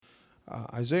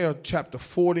Isaiah chapter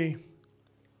 40.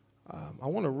 I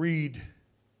want to read.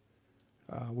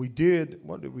 What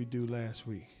did we do last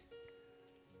week?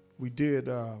 We're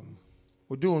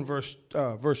doing verse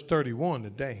 31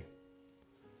 today.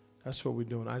 That's what we're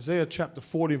doing. Isaiah chapter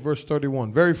 40, verse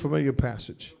 31. Very familiar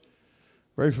passage.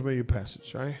 Very familiar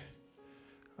passage, right?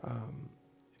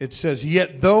 It says,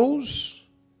 yet those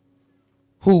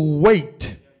who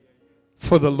wait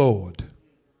for the Lord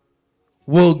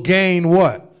will gain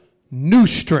what? New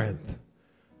strength.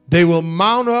 They will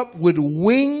mount up with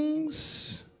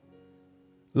wings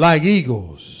like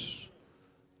eagles.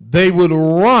 They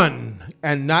will run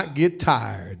and not get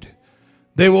tired.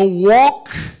 They will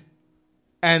walk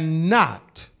and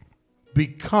not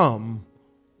become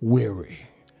weary.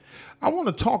 I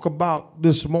want to talk about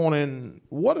this morning,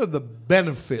 what are the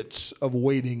benefits of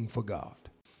waiting for God?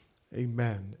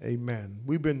 Amen. Amen.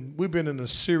 We've been in a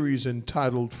series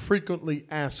entitled Frequently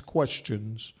Asked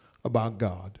Questions About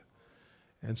God.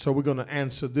 And so we're going to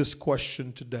answer this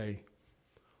question today.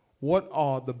 What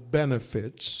are the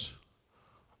benefits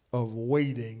of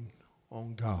waiting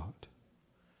on God?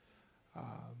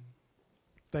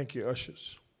 Thank you,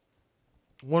 ushers.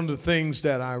 One of the things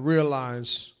that I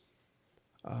realized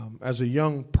as a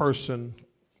young person,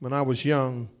 when I was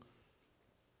young,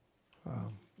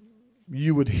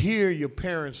 you would hear your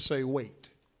parents say, wait.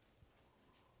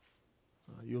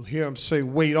 You'll hear them say,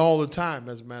 wait all the time,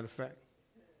 as a matter of fact.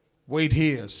 Wait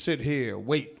here, sit here,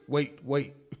 wait.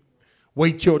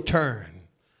 Wait your turn.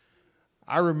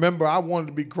 I remember I wanted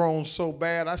to be grown so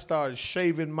bad, I started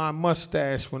shaving my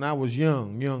mustache when I was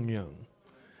young.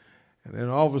 And then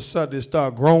all of a sudden it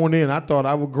started growing in. I thought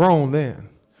I was grown then.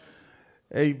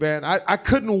 Amen. I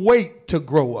couldn't wait to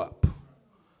grow up.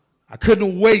 I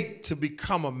couldn't wait to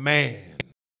become a man,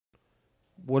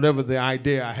 whatever the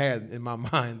idea I had in my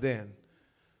mind then.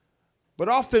 But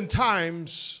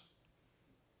oftentimes,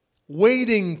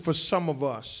 waiting for some of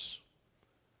us,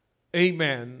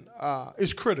 amen,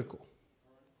 is critical.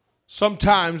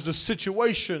 Sometimes the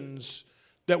situations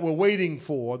that we're waiting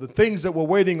for, the things that we're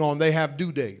waiting on, they have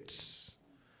due dates.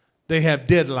 They have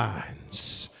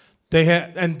deadlines. They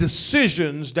have and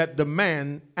decisions that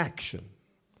demand action.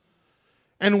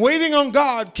 And waiting on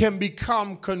God can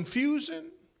become confusing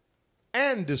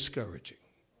and discouraging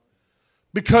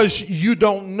because you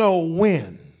don't know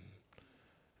when.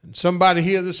 And somebody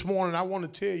here this morning, I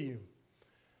want to tell you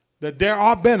that there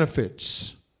are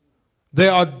benefits.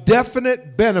 There are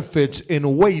definite benefits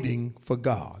in waiting for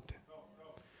God.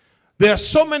 There are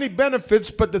so many benefits,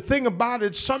 but the thing about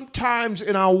it, sometimes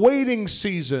in our waiting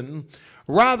season,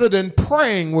 rather than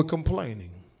praying, we're complaining.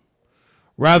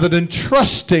 Rather than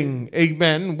trusting,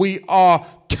 amen, we are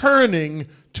turning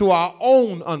to our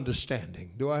own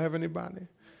understanding. Do I have anybody?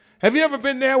 Have you ever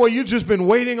been there where you've just been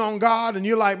waiting on God and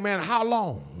you're like, man, how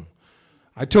long?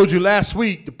 I told you last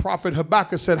week, the prophet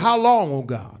Habakkuk said, how long, oh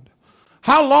God?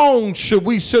 How long should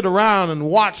we sit around and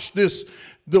watch this,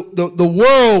 the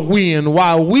world win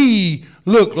while we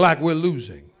look like we're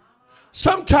losing?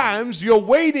 Sometimes your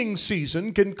waiting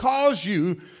season can cause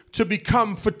you to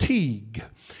become fatigued.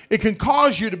 It can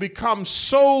cause you to become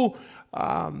so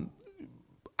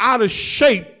out of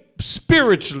shape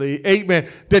spiritually, amen,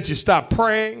 that you stop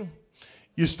praying,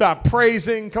 you stop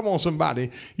praising. Come on,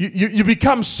 somebody. You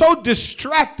become so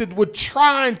distracted with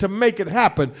trying to make it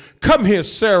happen. Come here,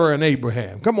 Sarah and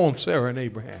Abraham. Come on, Sarah and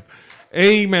Abraham.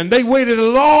 Amen. They waited a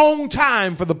long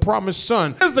time for the promised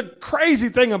son. Here's the crazy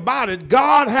thing about it.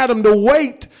 God had them to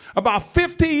wait about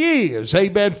 50 years,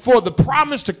 amen, for the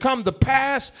promise to come to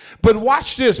pass. But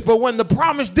watch this. But when the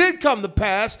promise did come to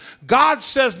pass, God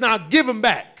says, now give them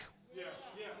back.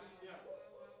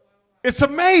 It's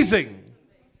amazing.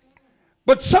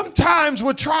 But sometimes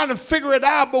we're trying to figure it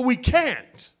out, but we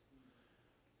can't.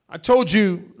 I told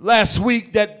you last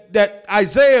week that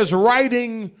Isaiah is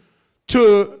writing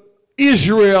to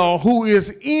Israel, who is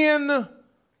in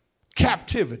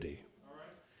captivity.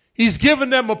 He's given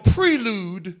them a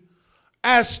prelude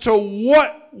as to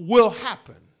what will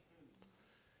happen.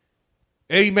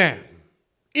 Amen.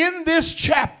 In this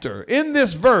chapter, in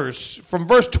this verse, from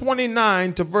verse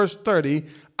 29 to verse 30,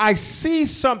 I see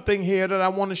something here that I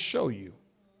want to show you.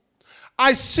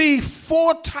 I see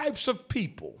 4 types of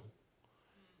people.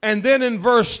 And then in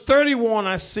verse 31,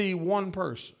 I see one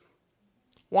person.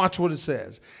 Watch what it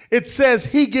says. It says,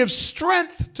 he gives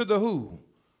strength to the who?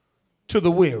 To the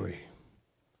weary.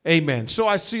 Amen. So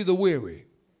I see the weary.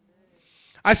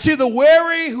 I see the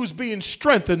weary who's being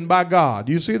strengthened by God.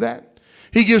 You see that?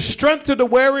 He gives strength to the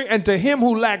weary, and to him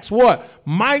who lacks what?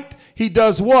 Might, he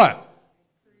does what?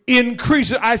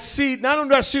 Increase. I see, not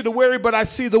only do I see the weary, but I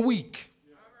see the weak.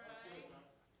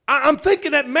 I'm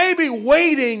thinking that maybe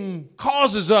waiting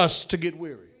causes us to get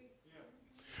weary.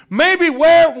 Maybe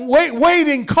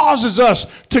waiting causes us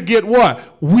to get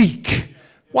what? Weak.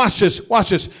 Watch this. Watch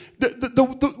this.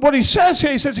 What he says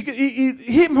here, he says,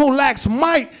 him who lacks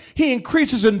might, he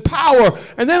increases in power.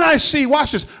 And then I see,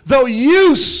 watch this, though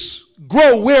youths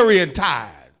grow weary and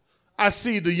tired, I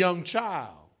see the young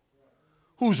child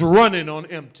who's running on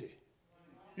empty.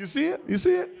 You see it? You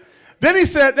see it? Then he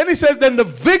says, then the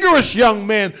vigorous young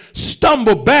man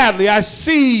stumble badly. I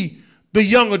see the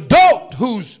young adult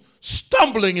who's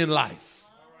stumbling in life.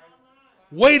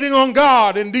 Waiting on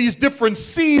God in these different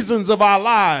seasons of our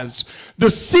lives.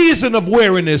 The season of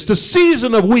weariness, the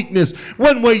season of weakness.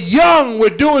 When we're young, we're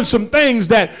doing some things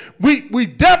that we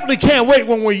definitely can't wait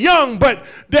when we're young. But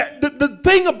the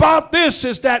thing about this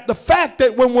is that the fact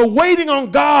that when we're waiting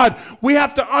on God, we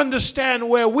have to understand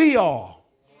where we are.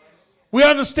 We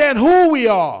understand who we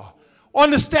are.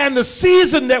 Understand the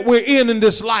season that we're in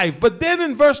this life. But then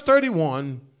in verse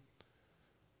 31,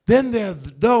 then there are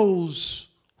those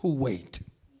who wait.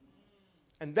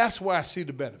 And that's where I see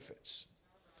the benefits.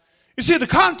 You see, the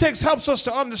context helps us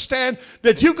to understand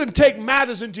that you can take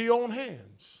matters into your own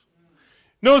hands.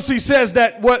 Notice he says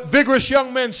that what vigorous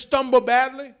young men stumble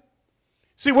badly.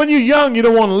 See, when you're young, you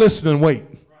don't want to listen and wait.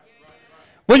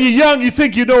 When you're young, you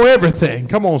think you know everything.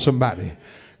 Come on, somebody.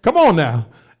 Come on now.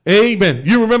 Amen.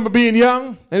 You remember being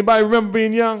young? Anybody remember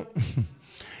being young?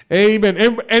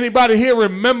 Amen. Anybody here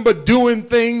remember doing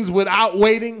things without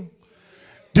waiting?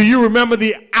 Do you remember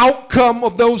the outcome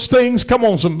of those things? Come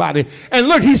on, somebody. And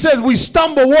look, he says we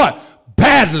stumble what?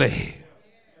 Badly.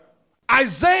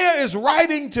 Isaiah is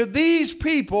writing to these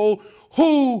people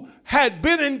who had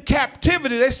been in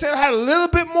captivity. They said had a little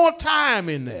bit more time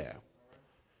in there.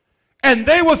 And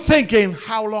they were thinking,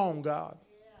 how long, God?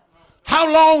 How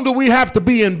long do we have to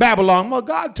be in Babylon? Well,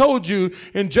 God told you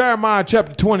in Jeremiah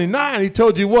chapter 29, he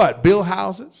told you what? Build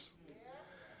houses,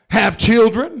 have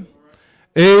children.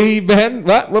 Amen.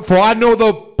 For I know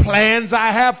the plans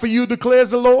I have for you, declares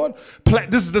the Lord.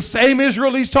 This is the same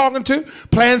Israel he's talking to.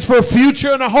 Plans for a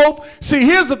future and a hope. See,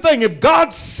 here's the thing. If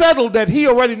God settled that he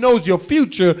already knows your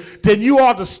future, then you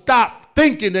ought to stop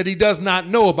thinking that he does not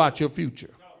know about your future.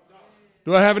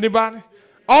 Do I have anybody?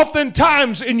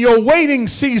 Oftentimes in your waiting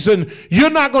season, you're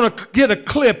not going to get a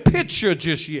clear picture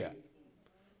just yet.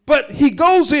 But he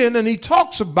goes in and he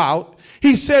talks about,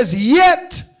 he says,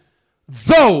 yet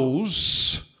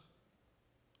those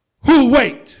who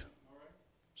wait.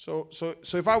 So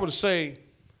if I were to say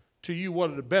to you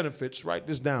what are the benefits, write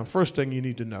this down. First thing you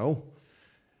need to know,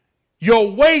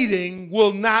 your waiting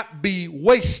will not be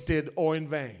wasted or in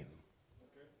vain.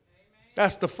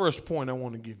 That's the first point I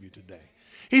want to give you today.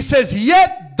 He says,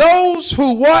 yet those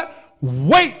who what?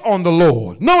 Wait on the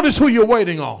Lord. Notice who you're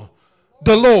waiting on.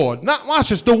 The Lord. Now, watch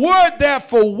this. The word there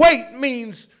for wait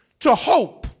means to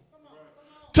hope.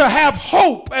 To have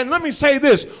hope. And let me say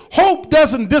this. Hope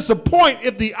doesn't disappoint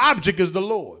if the object is the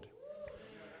Lord.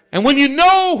 And when you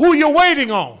know who you're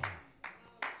waiting on,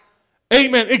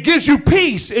 amen, it gives you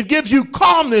peace. It gives you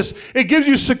calmness. It gives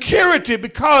you security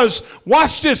because,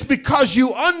 watch this, because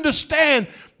you understand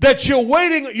that you're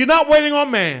waiting. You're not waiting on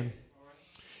man.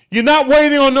 You're not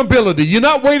waiting on ability. You're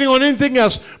not waiting on anything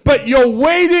else. But you're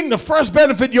waiting, the first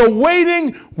benefit, your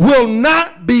waiting will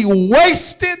not be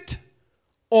wasted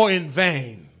or in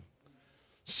vain.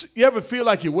 You ever feel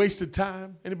like you wasted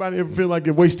time? Anybody ever feel like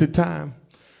you wasted time?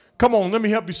 Come on, let me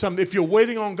help you something. If you're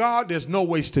waiting on God, there's no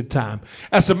wasted time.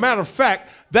 As a matter of fact,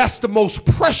 that's the most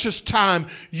precious time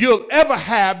you'll ever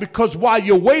have because while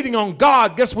you're waiting on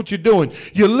God, guess what you're doing?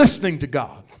 You're listening to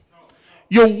God.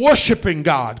 You're worshiping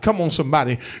God. Come on,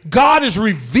 somebody. God is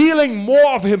revealing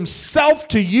more of himself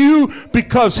to you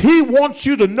because he wants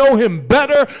you to know him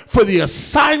better for the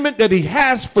assignment that he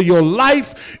has for your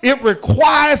life. It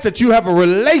requires that you have a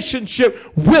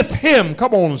relationship with him.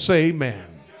 Come on and say amen.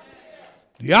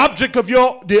 The object of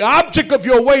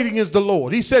your waiting is the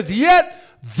Lord. He says, yet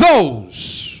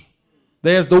those,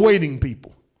 there's the waiting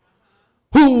people,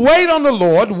 who wait on the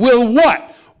Lord will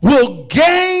what? Will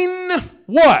gain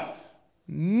what?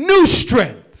 New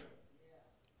strength.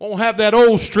 Won't have that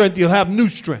old strength, you'll have new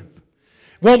strength.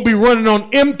 Won't be running on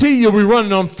empty, you'll be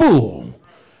running on full.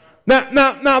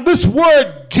 Now this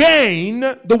word gain,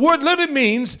 the word literally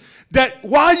means that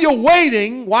while you're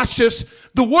waiting, watch this,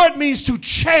 the word means to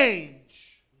change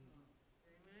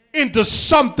into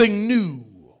something new.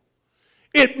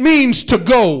 It means to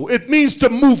go. It means to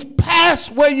move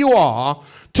past where you are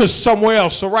to somewhere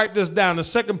else. So write this down. The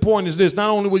second point is this. Not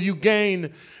only will you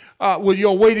gain, will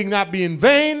your waiting not be in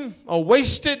vain or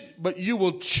wasted, but you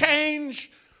will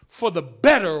change for the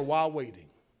better while waiting.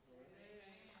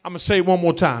 I'm going to say it one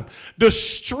more time. The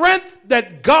strength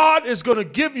that God is going to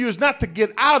give you is not to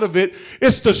get out of it.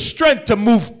 It's the strength to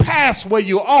move past where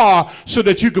you are so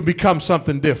that you can become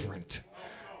something different.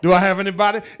 Do I have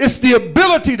anybody? It's the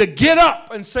ability to get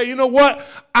up and say, you know what?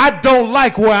 I don't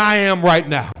like where I am right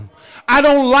now. I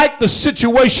don't like the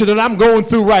situation that I'm going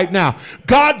through right now.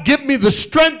 God, give me the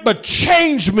strength, but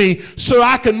change me so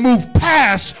I can move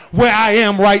past where I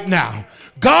am right now.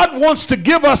 God wants to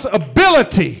give us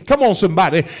ability. Come on,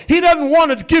 somebody. He doesn't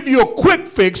want to give you a quick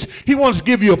fix. He wants to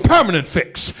give you a permanent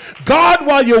fix. God,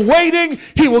 while you're waiting,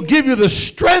 he will give you the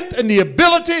strength and the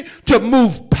ability to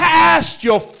move past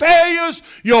your failures,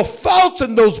 your faults,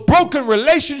 and those broken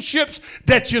relationships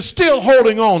that you're still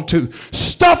holding on to.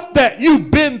 Stuff that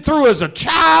you've been through as a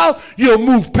child, you'll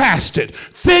move past it.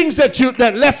 Things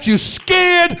that left you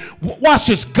scared. Watch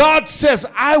this. God says,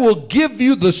 I will give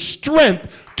you the strength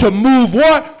to move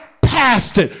what?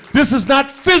 Past it. This is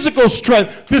not physical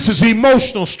strength. This is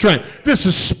emotional strength. This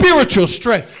is spiritual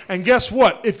strength. And guess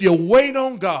what? If you wait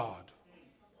on God,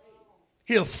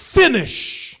 he'll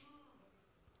finish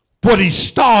what he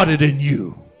started in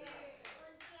you.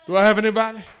 Do I have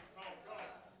anybody?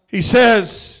 He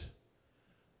says,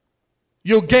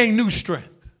 you'll gain new strength.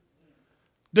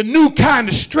 The new kind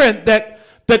of strength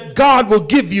that God will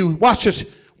give you. Watch this.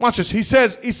 Watch this. He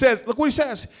says, look what he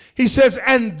says. He says,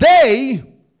 and they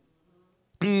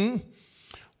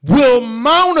will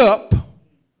mount up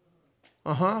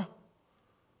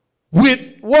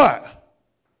with what?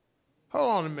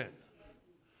 Hold on a minute.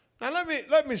 Now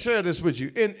let me share this with you.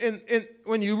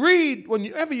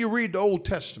 Whenever you read the Old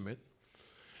Testament,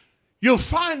 you'll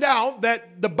find out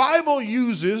that the Bible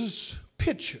uses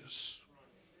pictures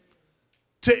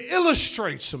to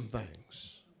illustrate some things.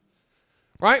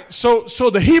 Right? So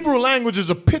the Hebrew language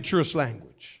is a pictureless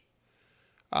language.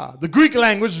 The Greek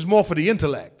language is more for the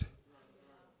intellect.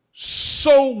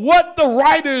 So what the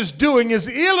writer is doing is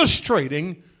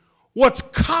illustrating what's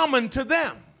common to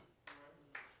them.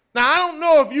 Now, I don't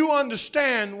know if you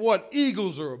understand what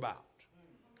eagles are about.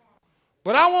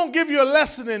 But I won't give you a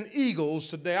lesson in eagles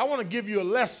today. I want to give you a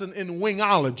lesson in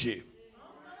wingology.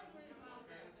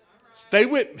 Stay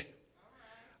with me.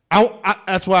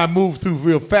 That's why I move through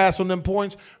real fast on them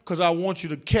points, because I want you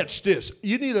to catch this.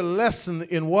 You need a lesson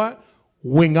in what?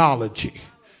 Wingology.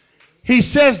 He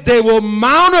says they will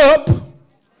mount up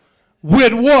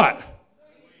with what?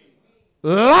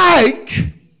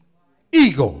 Like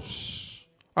eagles.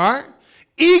 All right?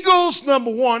 Eagles, number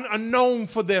one, are known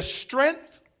for their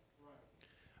strength,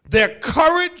 their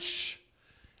courage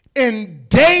in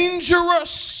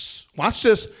dangerous, watch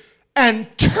this, and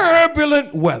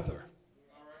turbulent weather.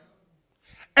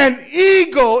 An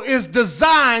eagle is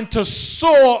designed to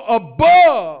soar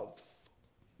above.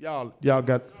 Y'all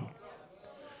got.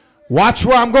 Watch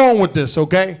where I'm going with this,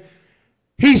 okay?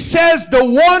 He says the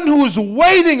one who is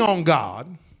waiting on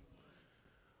God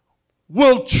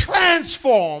will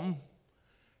transform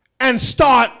and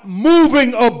start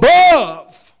moving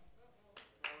above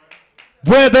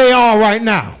where they are right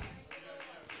now.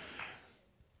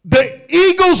 The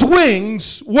eagle's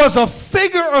wings was a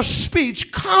figure of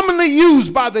speech commonly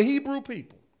used by the Hebrew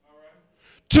people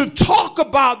to talk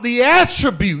about the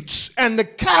attributes and the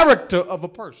character of a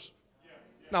person.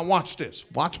 Now watch this.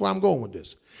 Watch where I'm going with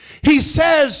this. He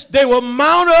says they will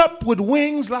mount up with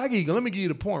wings like eagle. Let me give you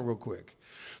the point real quick.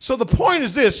 So the point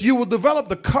is this: you will develop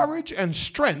the courage and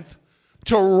strength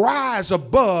to rise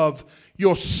above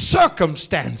your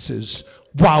circumstances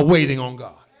while waiting on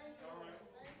God.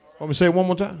 Let me say it one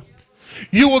more time.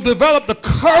 You will develop the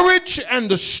courage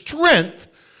and the strength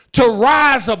to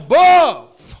rise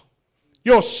above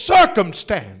your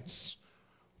circumstance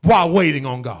while waiting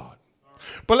on God.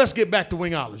 But let's get back to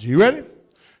wingology. You ready?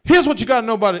 Here's what you got to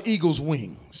know about an eagle's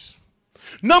wings.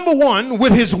 Number one,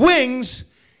 with his wings,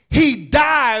 he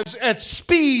dives at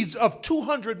speeds of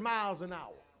 200 miles an hour.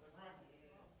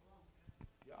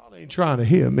 Y'all ain't trying to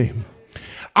hear me.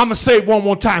 I'm going to say it one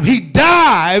more time. He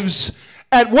dives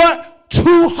at what?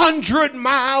 200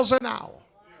 miles an hour.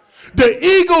 The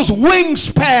eagle's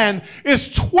wingspan is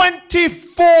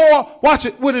 24. Watch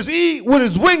it. With his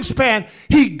wingspan,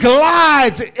 he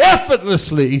glides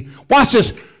effortlessly. Watch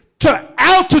this. To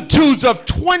altitudes of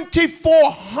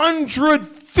 2,400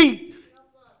 feet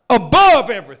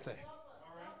above everything.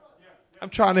 I'm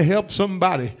trying to help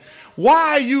somebody.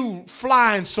 Why are you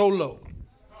flying so low?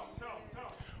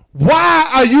 Why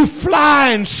are you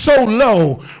flying so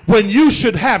low when you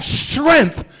should have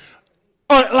strength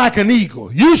like an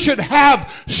eagle? You should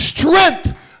have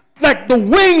strength like the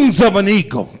wings of an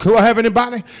eagle. Could I have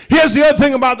anybody? Here's the other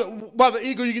thing about the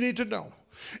eagle you need to know.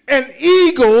 An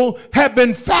eagle had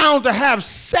been found to have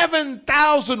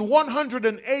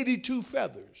 7,182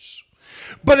 feathers.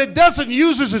 But it doesn't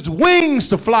use its wings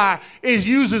to fly. It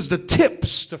uses the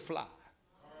tips to fly.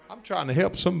 I'm trying to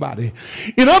help somebody.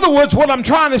 In other words, what I'm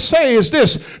trying to say is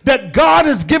this, that God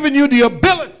has given you the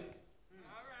ability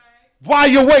while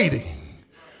you're waiting,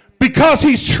 because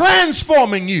he's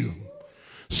transforming you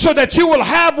so that you will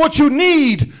have what you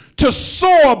need to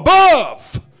soar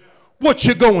above what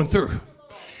you're going through.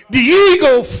 The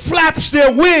eagle flaps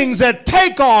their wings at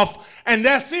takeoff, and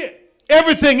that's it.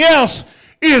 Everything else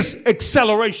is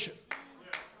acceleration.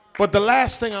 But the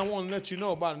last thing I want to let you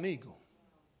know about an eagle.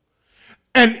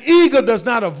 An eagle does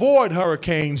not avoid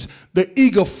hurricanes. The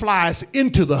eagle flies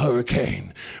into the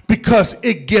hurricane because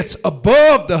it gets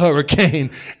above the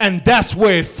hurricane, and that's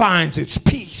where it finds its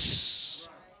peace.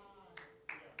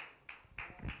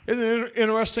 Isn't it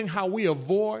interesting how we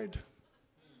avoid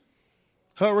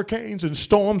hurricanes and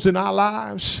storms in our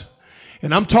lives?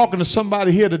 And I'm talking to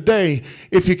somebody here today.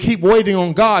 If you keep waiting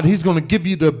on God, he's going to give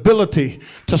you the ability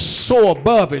to soar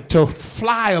above it, to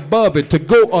fly above it, to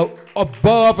go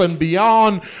above and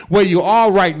beyond where you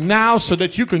are right now so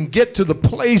that you can get to the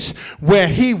place where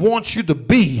he wants you to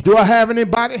be. Do I have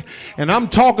anybody? And I'm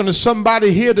talking to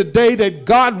somebody here today that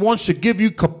God wants to give you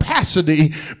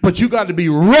capacity, but you got to be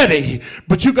ready,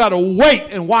 but you got to wait.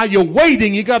 And while you're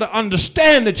waiting, you got to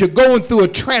understand that you're going through a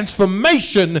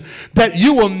transformation that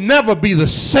you will never be the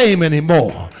same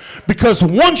anymore. Because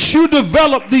once you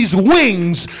develop these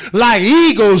wings like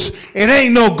eagles, it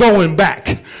ain't no going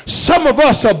back. Some of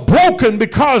us are broken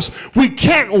because we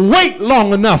can't wait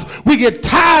long enough. We get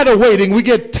tired of waiting. We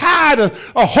get tired of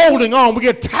holding on. We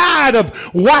get tired of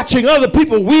watching other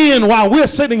people win while we're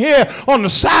sitting here on the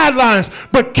sidelines.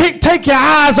 But take your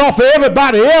eyes off of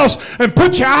everybody else and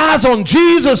put your eyes on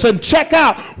Jesus and check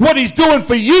out what he's doing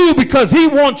for you, because he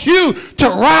wants you to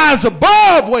rise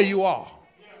above where you are.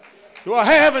 Do I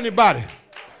have anybody?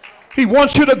 He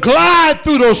wants you to glide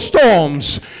through those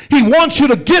storms. He wants you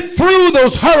to get through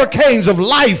those hurricanes of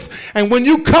life. And when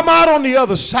you come out on the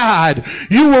other side,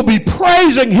 you will be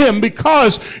praising him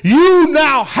because you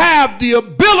now have the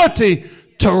ability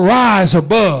to rise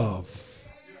above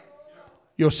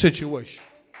your situation.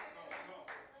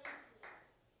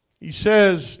 He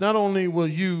says, not only will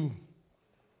you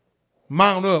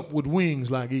mount up with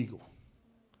wings like eagles,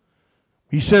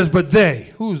 he says, but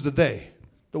they, who's the they?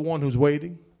 The one who's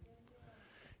waiting.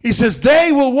 He says,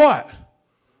 they will what?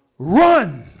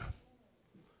 Run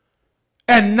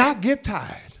and not get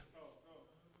tired.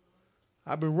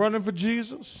 I've been running for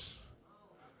Jesus,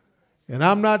 and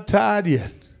I'm not tired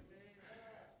yet.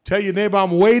 Tell your neighbor,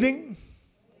 I'm waiting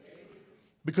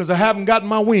because I haven't gotten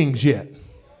my wings yet.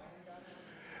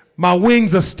 My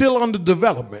wings are still under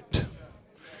development.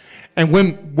 And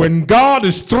when God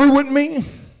is through with me,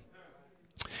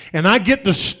 and I get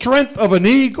the strength of an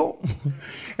eagle,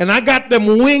 and I got them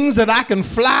wings that I can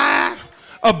fly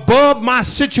above my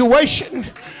situation,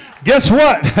 guess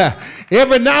what?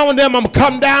 Every now and then I'm going to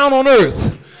come down on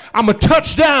earth. I'm going to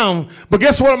touch down, but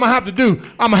guess what I'm going to have to do?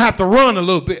 I'm going to have to run a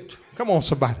little bit. Come on,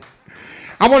 somebody.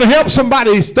 I want to help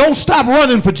somebody. Don't stop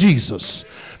running for Jesus.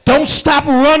 Don't stop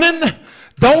running.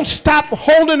 Don't stop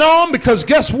holding on, because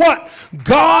guess what?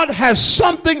 God has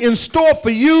something in store for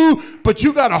you, but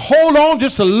you got to hold on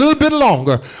just a little bit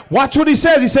longer. Watch what he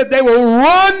says. He said they will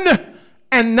run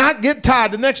and not get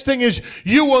tired. The next thing is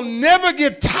you will never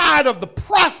get tired of the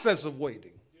process of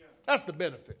waiting. That's the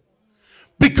benefit.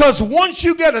 Because once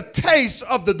you get a taste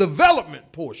of the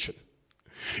development portion,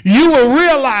 you will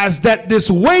realize that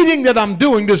this waiting that I'm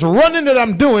doing, this running that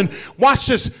I'm doing, watch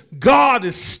this, God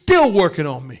is still working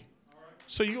on me.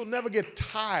 So you'll never get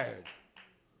tired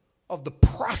of the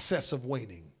process of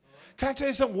waiting. Can I tell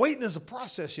you something? Waiting is a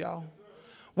process, y'all.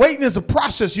 Waiting is a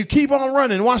process. You keep on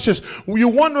running. Watch this. You're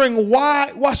wondering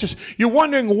why. Watch this. You're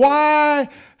wondering why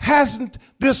hasn't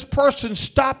this person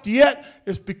stopped yet?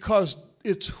 It's because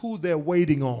it's who they're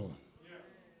waiting on.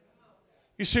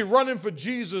 You see, running for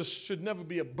Jesus should never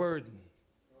be a burden.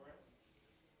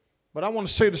 But I want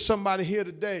to say to somebody here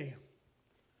today,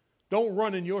 don't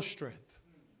run in your strength.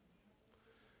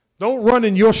 Don't run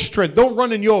in your strength. Don't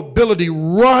run in your ability.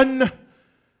 Run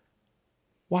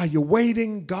while you're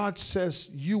waiting. God says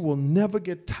you will never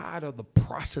get tired of the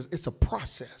process. It's a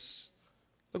process.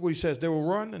 Look what he says. They will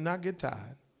run and not get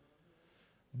tired.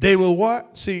 They will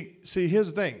what? See,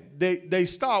 here's the thing. They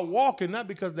start walking not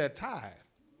because they're tired.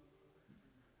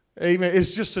 Amen.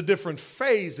 It's just a different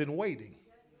phase in waiting.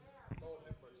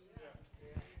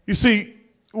 You see,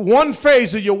 one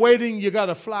phase of your waiting, you got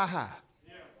to fly high.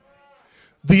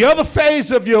 The other phase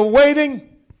of your waiting,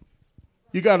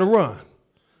 you got to run.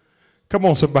 Come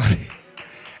on, somebody.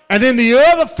 And in the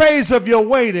other phase of your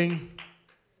waiting,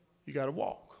 you got to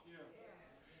walk.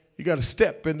 You got to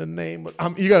step in the name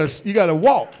of, you got to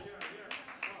walk.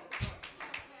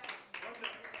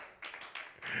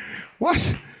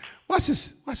 Watch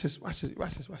this.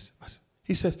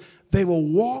 He says, they will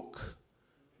walk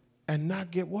and not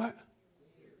get what?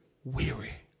 Weary.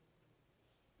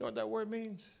 You know what that word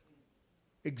means?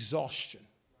 Exhaustion.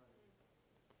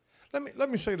 Let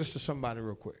me say this to somebody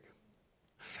real quick.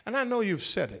 And I know you've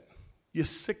said it. You're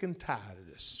sick and tired of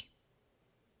this.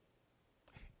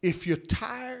 If you're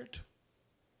tired,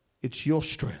 it's your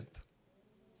strength.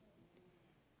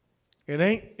 It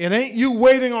ain't you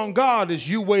waiting on God, it's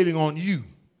you waiting on you.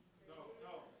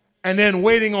 And then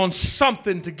waiting on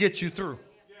something to get you through.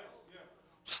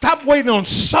 Stop waiting on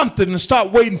something and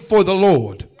start waiting for the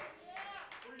Lord.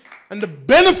 And the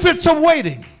benefits of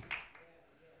waiting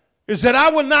is that I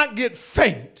will not get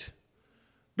faint.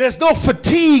 There's no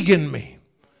fatigue in me.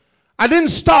 I didn't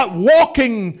start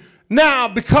walking now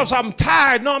because I'm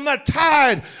tired. No, I'm not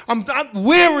tired. I'm not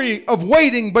weary of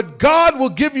waiting, but God will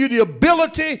give you the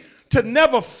ability to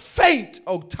never faint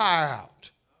or tire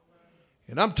out.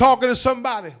 And I'm talking to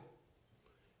somebody.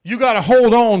 You got to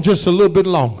hold on just a little bit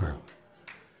longer.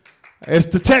 As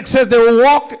the text says, they will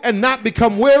walk and not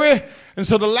become weary. And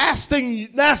so the last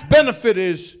benefit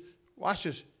is, watch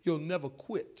this, you'll never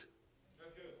quit.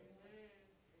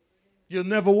 You'll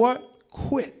never what?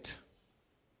 Quit.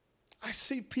 I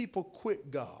see people quit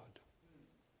God.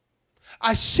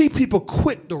 I see people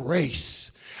quit the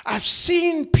race. I've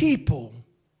seen people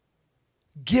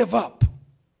give up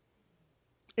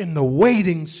in the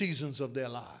waiting seasons of their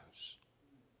lives.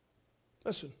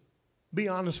 Listen, be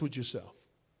honest with yourself.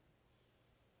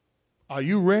 Are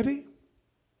you ready?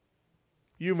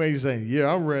 You may be saying,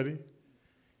 yeah, I'm ready.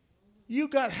 You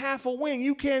got half a wing.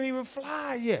 You can't even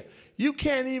fly yet. You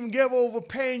can't even get over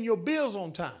paying your bills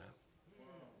on time.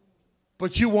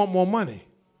 But you want more money.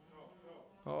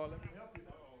 Oh, let me help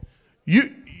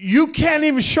you. You can't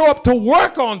even show up to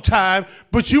work on time,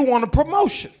 but you want a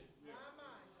promotion.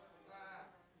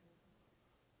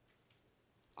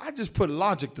 I just put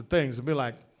logic to things and be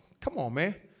like, come on,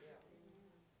 man.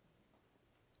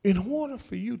 In order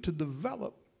for you to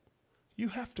develop, you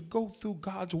have to go through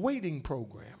God's waiting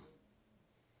program.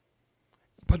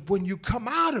 But when you come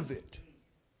out of it,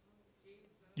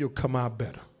 you'll come out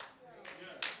better.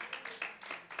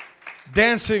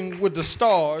 Dancing with the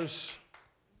Stars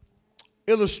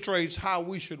illustrates how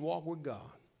we should walk with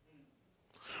God.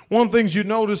 One of the things you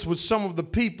notice with some of the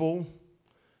people,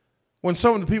 when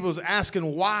some of the people is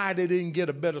asking why they didn't get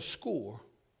a better score,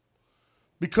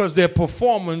 because their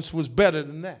performance was better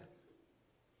than that.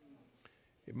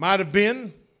 It might have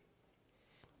been,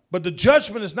 but the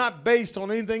judgment is not based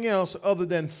on anything else other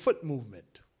than foot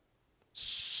movement.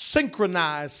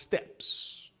 Synchronized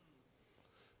steps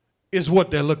is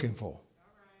what they're looking for.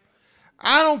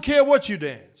 I don't care what you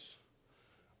dance.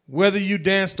 Whether you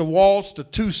dance the waltz, the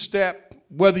two-step,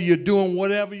 whether you're doing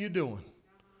whatever you're doing.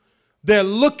 They're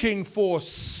looking for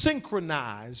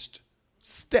synchronized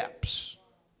steps.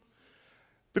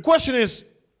 The question is,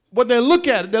 when they look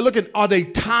at it, they're looking, are they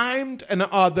timed and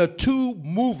are the two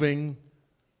moving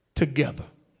together?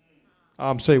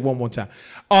 I'll say it one more time.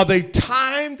 Are they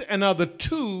timed and are the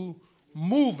two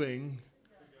moving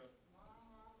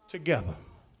together?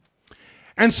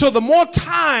 And so the more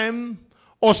time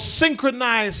or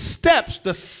synchronized steps,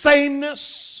 the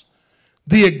sameness,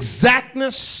 the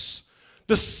exactness,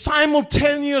 the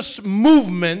simultaneous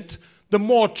movement, the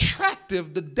more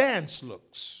attractive the dance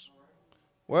looks.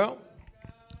 Well,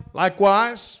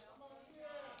 likewise,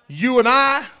 you and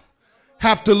I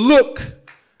have to look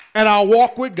at our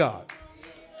walk with God.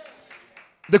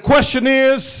 The question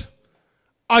is,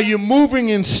 are you moving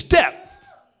in step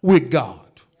with God?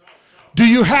 Do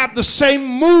you have the same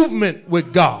movement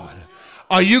with God?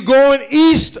 Are you going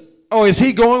east or is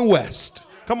he going west?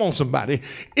 Come on, somebody.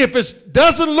 If it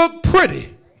doesn't look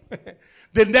pretty,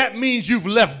 then that means you've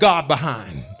left God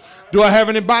behind. Do I have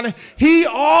anybody? He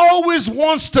always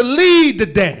wants to lead the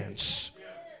dance.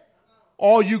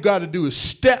 All you got to do is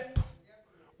step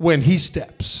when he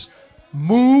steps.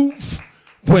 Move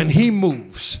when he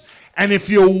moves. And if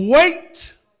you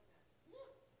wait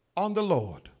on the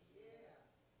Lord,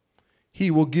 he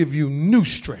will give you new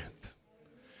strength.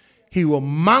 He will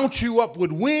mount you up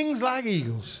with wings like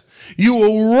eagles. You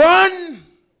will run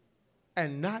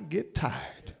and not get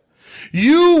tired.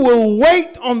 You will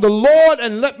wait on the Lord,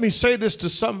 and let me say this to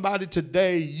somebody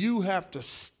today. You have to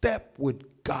step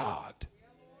with God.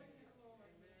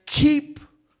 Keep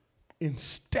in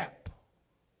step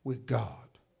with God,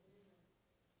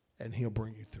 and he'll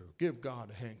bring you through. Give God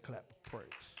a hand clap of praise.